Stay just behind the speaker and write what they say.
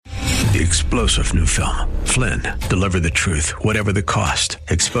The explosive new film, Flynn, deliver the truth, whatever the cost,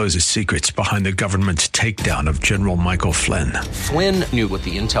 exposes secrets behind the government's takedown of General Michael Flynn. Flynn knew what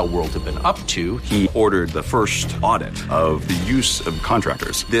the intel world had been up to. He ordered the first audit of the use of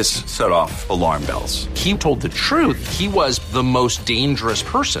contractors. This set off alarm bells. He told the truth. He was the most dangerous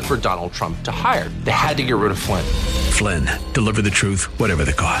person for Donald Trump to hire. They had to get rid of Flynn. Flynn, deliver the truth, whatever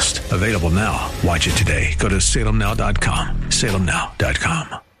the cost. Available now. Watch it today. Go to salemnow.com.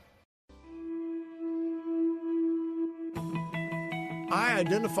 salemnow.com. I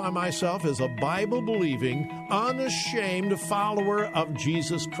identify myself as a Bible-believing, unashamed follower of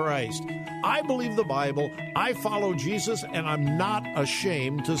Jesus Christ. I believe the Bible, I follow Jesus, and I'm not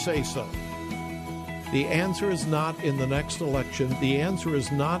ashamed to say so. The answer is not in the next election. The answer is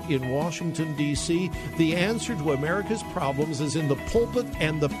not in Washington, D.C. The answer to America's problems is in the pulpit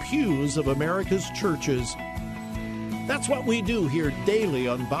and the pews of America's churches. That's what we do here daily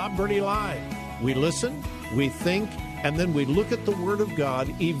on Bob Burney Live. We listen, we think, and then we look at the Word of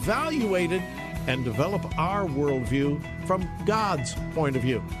God, evaluate it, and develop our worldview from God's point of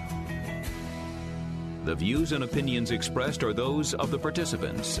view. The views and opinions expressed are those of the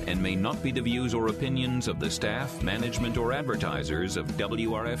participants and may not be the views or opinions of the staff, management, or advertisers of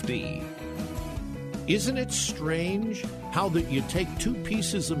WRFD. Isn't it strange how that you take two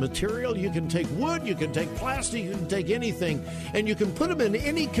pieces of material, you can take wood, you can take plastic, you can take anything, and you can put them in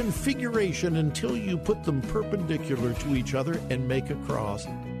any configuration until you put them perpendicular to each other and make a cross.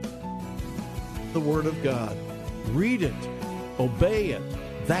 The Word of God. Read it. Obey it.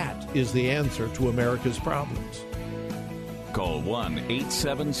 That is the answer to America's problems. Call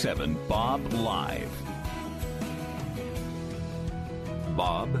 1-877-BOB-LIVE.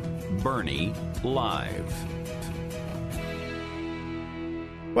 Bob Burney Live.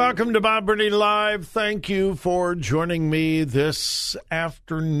 Welcome to Bob Burney Live. Thank you for joining me this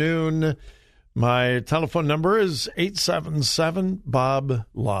afternoon. My telephone number is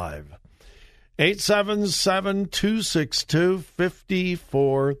 877-BOB-LIVE.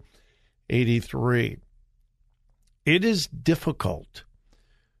 877-262-5483. It is difficult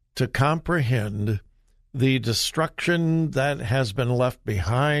to comprehend the destruction that has been left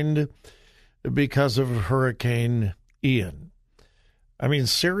behind because of Hurricane Ian. I mean,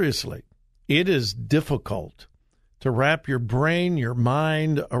 seriously, it is difficult to wrap your brain, your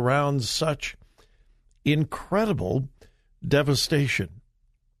mind around such incredible devastation.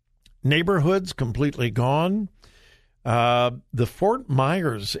 Neighborhoods completely gone. The Fort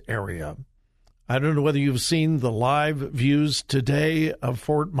Myers area, I don't know whether you've seen the live views today of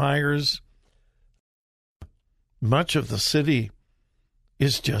Fort Myers. Much of the city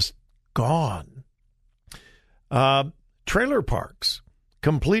is just gone. Trailer parks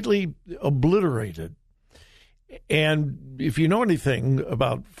completely obliterated. And if you know anything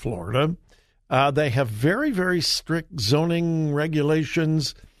about Florida, they have very, very strict zoning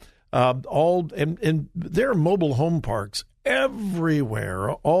regulations. And there are mobile home parks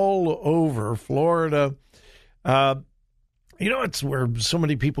everywhere, all over Florida. It's where so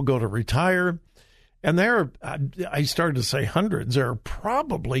many people go to retire. And I started to say hundreds. There are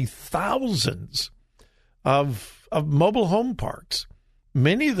probably thousands of mobile home parks,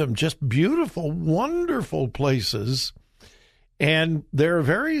 many of them just beautiful, wonderful places. And there are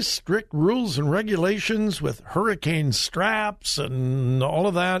very strict rules and regulations with hurricane straps and all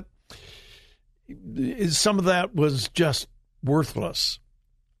of that. Some of that was just worthless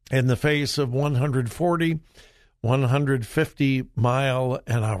in the face of 140, 150 mile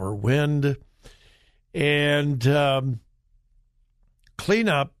an hour wind. And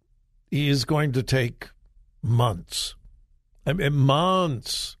cleanup is going to take months. I mean,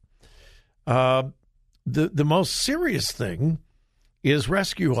 months. The most serious thing is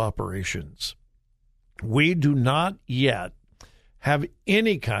rescue operations. We do not yet have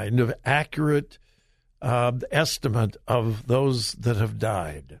any kind of accurate estimate of those that have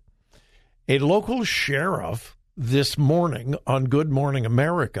died. A local sheriff this morning on Good Morning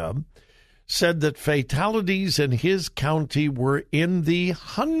America said that fatalities in his county were in the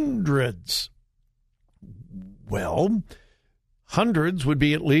hundreds. Well, hundreds would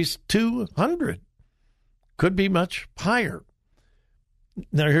be at least 200. Could be much higher.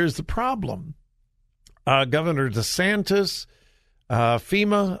 Now, here's the problem. Governor DeSantis,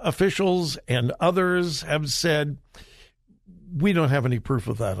 FEMA officials, and others have said, we don't have any proof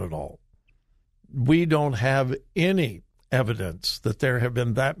of that at all. We don't have any evidence that there have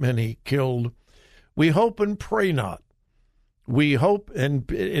been that many killed. We hope and pray not. We hope,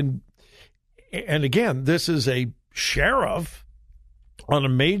 and again, this is a sheriff on a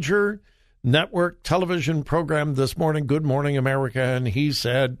major network television program this morning, Good Morning America, and he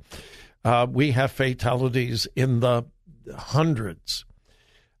said, We have fatalities in the hundreds.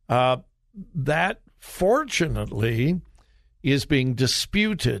 That, fortunately, is being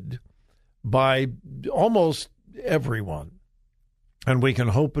disputed by almost everyone. And we can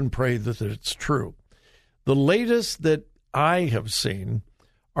hope and pray that it's true. The latest that I have seen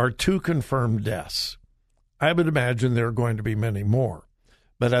are 2 confirmed deaths. I would imagine there are going to be many more.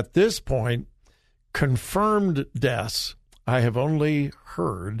 But at this point, confirmed deaths, I have only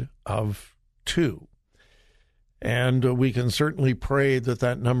heard of 2. And we can certainly pray that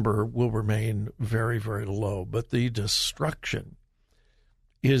that number will remain very, very low. But the destruction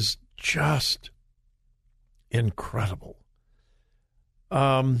is just incredible.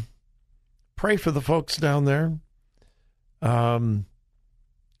 Pray for the folks down there.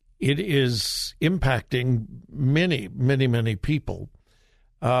 It is impacting many, many, many people.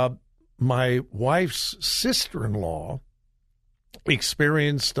 My wife's sister-in-law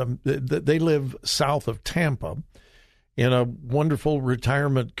experienced, they live south of Tampa in a wonderful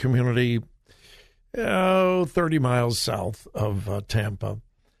retirement community, 30 miles south of Tampa.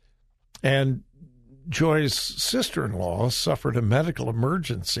 And Joy's sister-in-law suffered a medical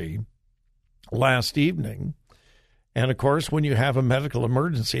emergency last evening. And, of course, when you have a medical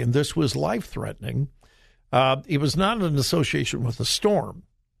emergency, and this was life-threatening, it was not in association with a storm.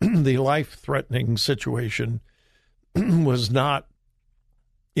 The life-threatening situation was not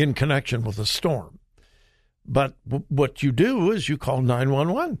in connection with a storm. But what you do is you call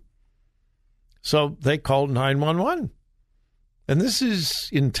 911. So they called 911. And this is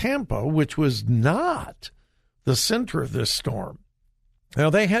in Tampa, which was not the center of this storm. Now,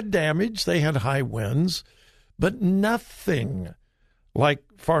 they had damage, they had high winds, but nothing like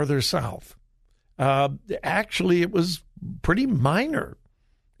farther south. Actually, it was pretty minor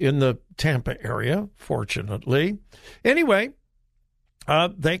in the Tampa area, fortunately. Anyway,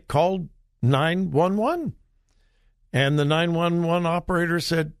 they called 911, and the 911 operator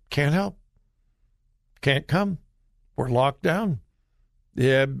said, can't help, can't come. We're locked down.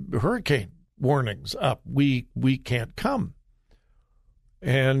 Hurricane warnings up. We can't come.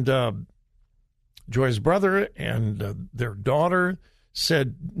 And Joy's brother and their daughter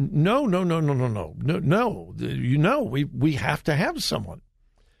said, no. We have to have someone.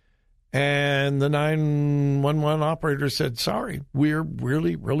 And the 911 operator said, sorry, we're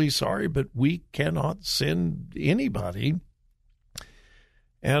really, really sorry, but we cannot send anybody.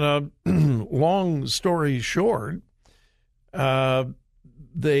 And long story short,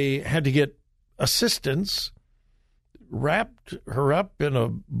 they had to get assistance, wrapped her up in a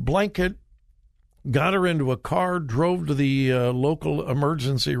blanket, got her into a car, drove to the local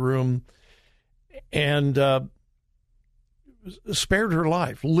emergency room, and spared her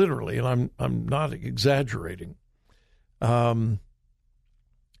life, literally, and I'm not exaggerating.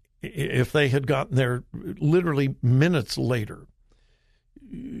 If they had gotten there literally minutes later,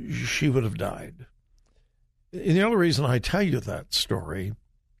 she would have died. And the only reason I tell you that story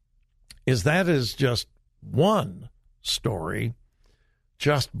is that is just one story,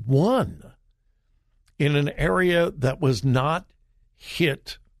 just one, in an area that was not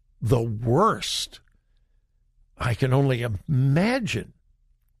hit the worst. I can only imagine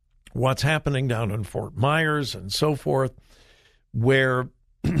what's happening down in Fort Myers and so forth, where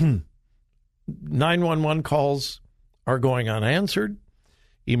 911 calls are going unanswered.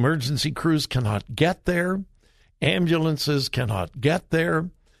 Emergency crews cannot get there. Ambulances cannot get there.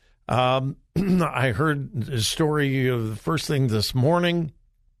 I heard a story of the first thing this morning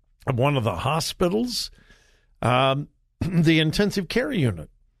of one of the hospitals, the intensive care unit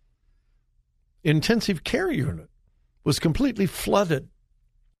was completely flooded.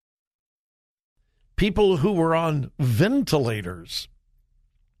 People who were on ventilators,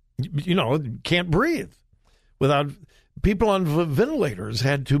 can't breathe. People on ventilators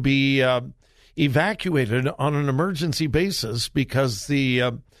had to be evacuated on an emergency basis because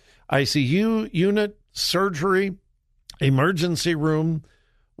the ICU unit, surgery, emergency room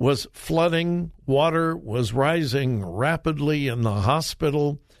was flooding. Water was rising rapidly in the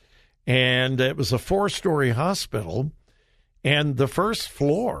hospital. And it was a 4-story hospital. And the first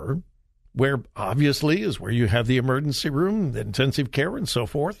floor, where obviously is where you have the emergency room, the intensive care and so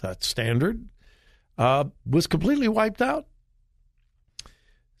forth, that's standard, was completely wiped out.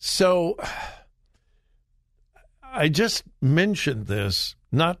 So I just mentioned this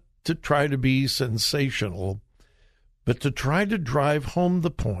not to try to be sensational, but to try to drive home the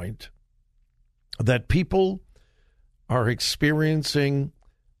point that people are experiencing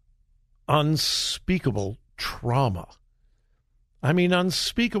unspeakable trauma. I mean,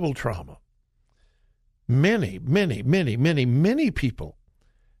 unspeakable trauma. Many, many, many, many, many people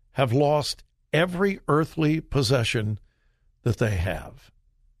have lost every earthly possession that they have.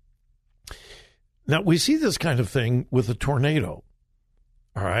 Now, we see this kind of thing with a tornado,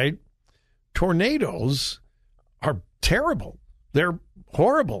 all right? Tornadoes are terrible. They're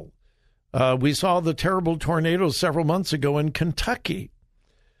horrible. We saw the terrible tornado several months ago in Kentucky.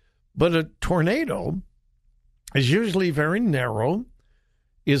 But a tornado is usually very narrow,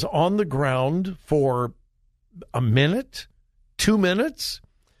 is on the ground for a minute, 2 minutes,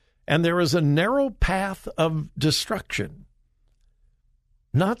 and there is a narrow path of destruction.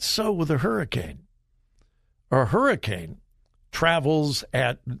 Not so with a hurricane. A hurricane travels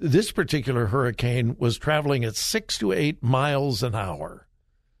at, this particular hurricane was traveling at 6 to 8 miles an hour.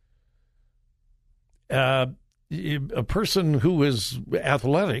 A person who is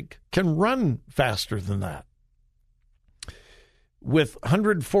athletic can run faster than that. With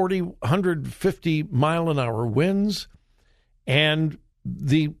 140, 150 mile an hour winds, and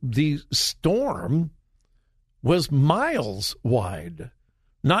the storm was miles wide,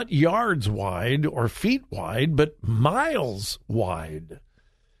 not yards wide or feet wide, but miles wide,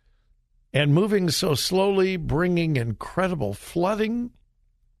 and moving so slowly, bringing incredible flooding,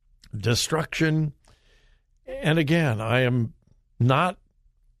 destruction. And again, I am not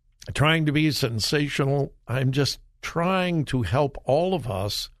trying to be sensational. I'm just trying to help all of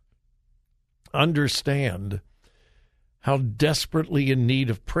us understand how desperately in need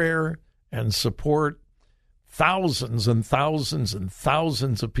of prayer and support thousands and thousands and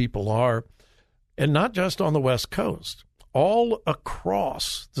thousands of people are, and not just on the West Coast, all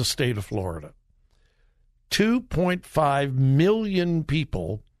across the state of Florida. 2.5 million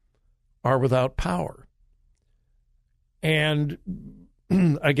people are without power. And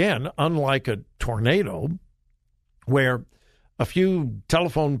again, unlike a tornado, where a few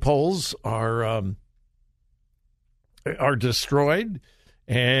telephone poles are destroyed,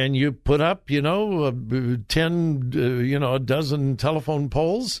 and you put up, 10, a dozen telephone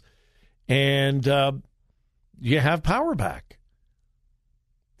poles, and you have power back.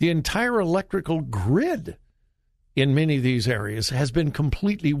 The entire electrical grid in many of these areas has been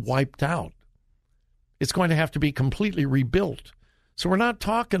completely wiped out. It's going to have to be completely rebuilt. So we're not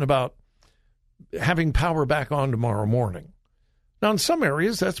talking about having power back on tomorrow morning. Now, in some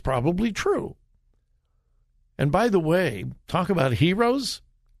areas, that's probably true. And by the way, talk about heroes.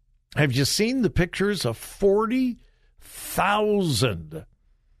 Have you seen the pictures of 40,000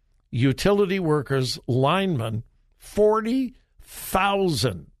 utility workers, linemen?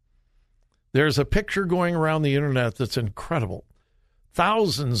 40,000. There's a picture going around the internet that's incredible.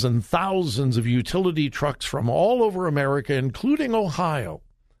 Thousands and thousands of utility trucks from all over America, including Ohio,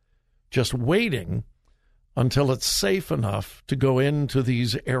 just waiting until it's safe enough to go into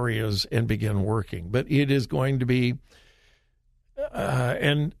these areas and begin working. But it is going to be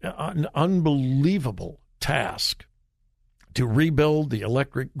an unbelievable task to rebuild the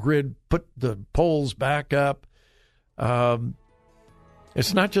electric grid, put the poles back up.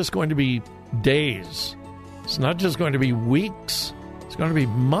 It's not just going to be days. It's not just going to be weeks. It's going to be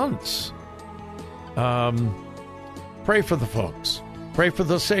months. Pray for the folks. Pray for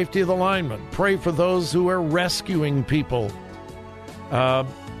the safety of the linemen. Pray for those who are rescuing people. We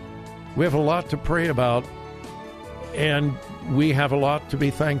have a lot to pray about, and we have a lot to be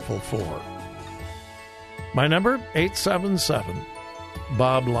thankful for. My number,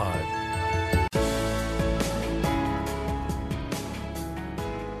 877-BOB-LIVE.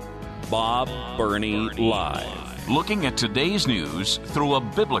 Bob Burney Live. Looking at today's news through a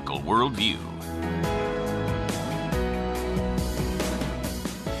biblical worldview.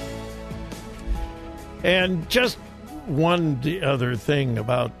 And just one other thing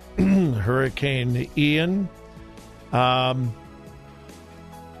about Hurricane Ian.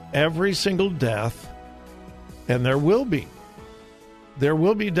 Every single death, and there will be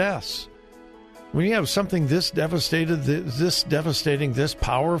deaths. When you have something this devastating, this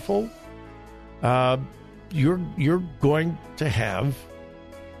powerful, you're going to have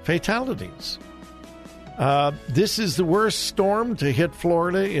fatalities. This is the worst storm to hit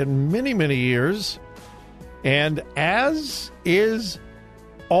Florida in many, many years. And as is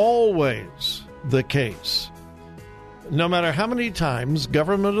always the case, no matter how many times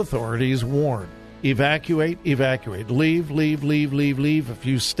government authorities warn, evacuate, leave. If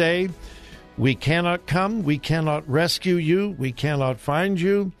you stay, we cannot come. We cannot rescue you. We cannot find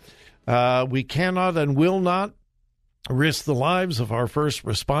you. We cannot and will not risk the lives of our first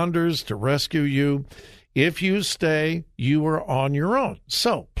responders to rescue you. If you stay, you are on your own.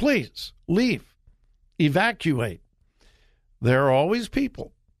 So please leave. Evacuate. There are always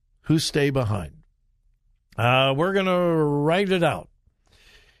people who stay behind. We're going to write it out.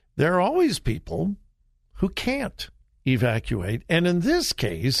 there are always people who can't evacuate. And in this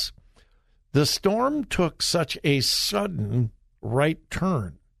case, the storm took such a sudden right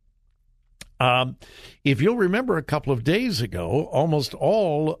turn. If you'll remember a couple of days ago, almost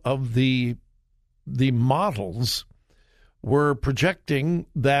all of the models were projecting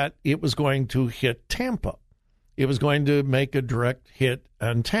that it was going to hit Tampa. It was going to make a direct hit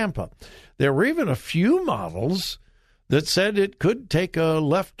on Tampa. There were even a few models that said it could take a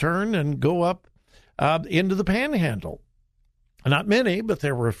left turn and go up into the Panhandle. Not many, but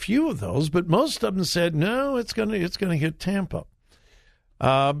there were a few of those. But most of them said, no, it's going to hit Tampa.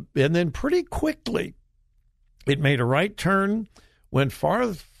 And then pretty quickly, it made a right turn, went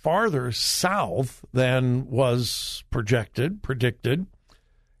farther south than was predicted,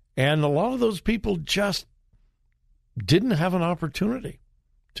 and a lot of those people just didn't have an opportunity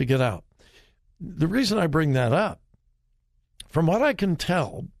to get out. The reason I bring that up, from what I can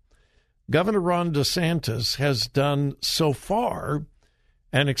tell, Governor Ron DeSantis has done so far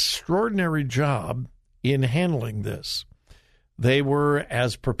an extraordinary job in handling this. They were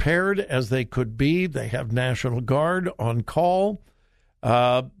as prepared as they could be. They have National Guard on call.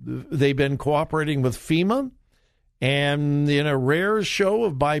 They've been cooperating with FEMA. And in a rare show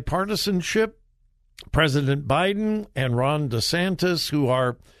of bipartisanship, President Biden and Ron DeSantis, who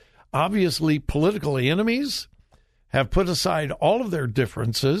are obviously political enemies, have put aside all of their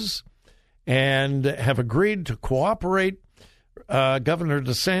differences and have agreed to cooperate. Governor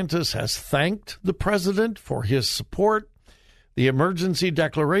DeSantis has thanked the president for his support, the emergency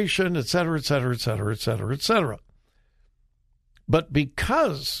declaration, et cetera, et cetera, et cetera, et cetera, et cetera. But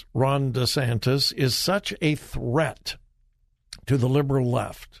because Ron DeSantis is such a threat to the liberal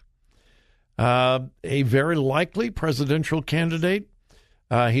left, a very likely presidential candidate,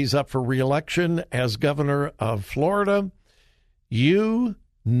 he's up for re-election as governor of Florida, you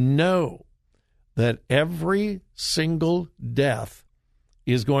know that every single death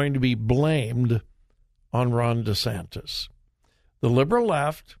is going to be blamed on Ron DeSantis. The liberal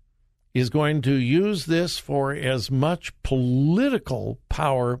left is going to use this for as much political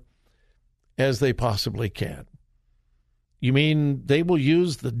power as they possibly can. You mean they will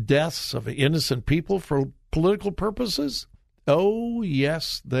use the deaths of innocent people for political purposes? Oh,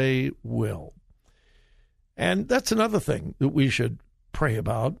 yes, they will. And that's another thing that we should pray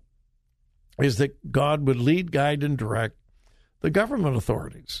about, is that God would lead, guide, and direct the government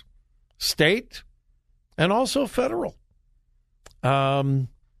authorities, state, and also federal. FEMA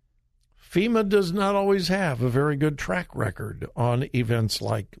does not always have a very good track record on events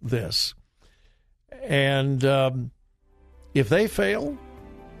like this. And if they fail,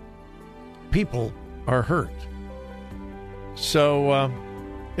 people are hurt. So,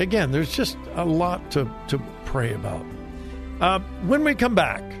 again, there's just a lot to pray about. When we come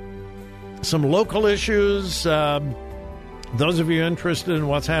back, some local issues. Those of you interested in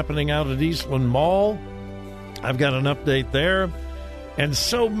what's happening out at Eastland Mall, I've got an update there. And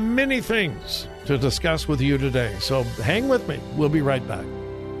so many things to discuss with you today. So hang with me. We'll be right back.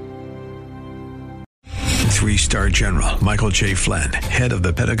 3-star General Michael J. Flynn, head of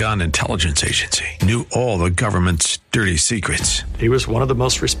the Pentagon Intelligence Agency, knew all the government's dirty secrets. He was one of the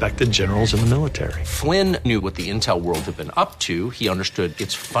most respected generals in the military. Flynn knew what the intel world had been up to. He understood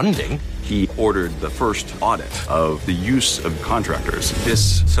its funding. He ordered the first audit of the use of contractors.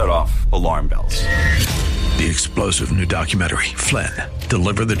 This set off alarm bells. The explosive new documentary, Flynn,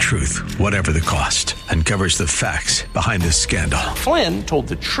 Deliver the Truth, Whatever the Cost, uncovers the facts behind this scandal. Flynn told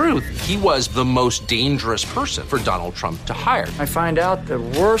the truth. He was the most dangerous person for Donald Trump to hire. I find out the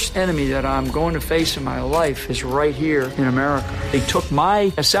worst enemy that I'm going to face in my life is right here in America. They took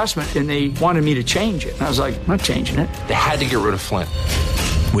my assessment and they wanted me to change it. And I was like, I'm not changing it. They had to get rid of Flynn.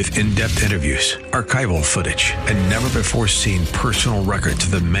 With in-depth interviews, archival footage, and never-before-seen personal records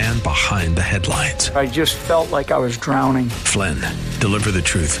of the man behind the headlines. I just felt like I was drowning. Flynn, Deliver the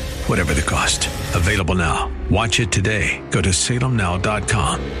Truth, Whatever the Cost. Available now. Watch it today. Go to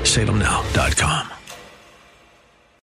salemnow.com. salemnow.com.